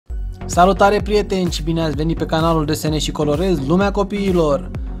Salutare prieteni și bine ați venit pe canalul Desene și Colorez, lumea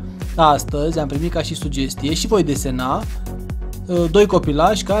copiilor! Astăzi am primit ca și sugestie și voi desena doi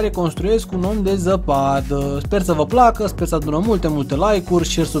copilași care construiesc un om de zăpadă. Sper să vă placă, sper să adună multe like-uri,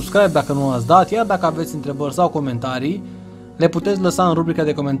 share, subscribe dacă nu ați dat, iar dacă aveți întrebări sau comentarii, le puteți lăsa în rubrica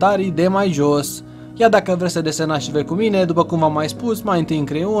de comentarii de mai jos. Iar dacă vreți să desenați și voi cu mine, după cum v-am mai spus, mai întâi în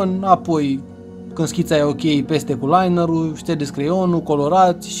creion, apoi când schița e ok, peste cu linerul, ștergeți creionul,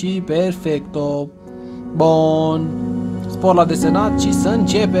 colorați și perfecto. Bun, spor la desenat și să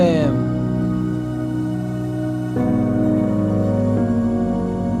începem!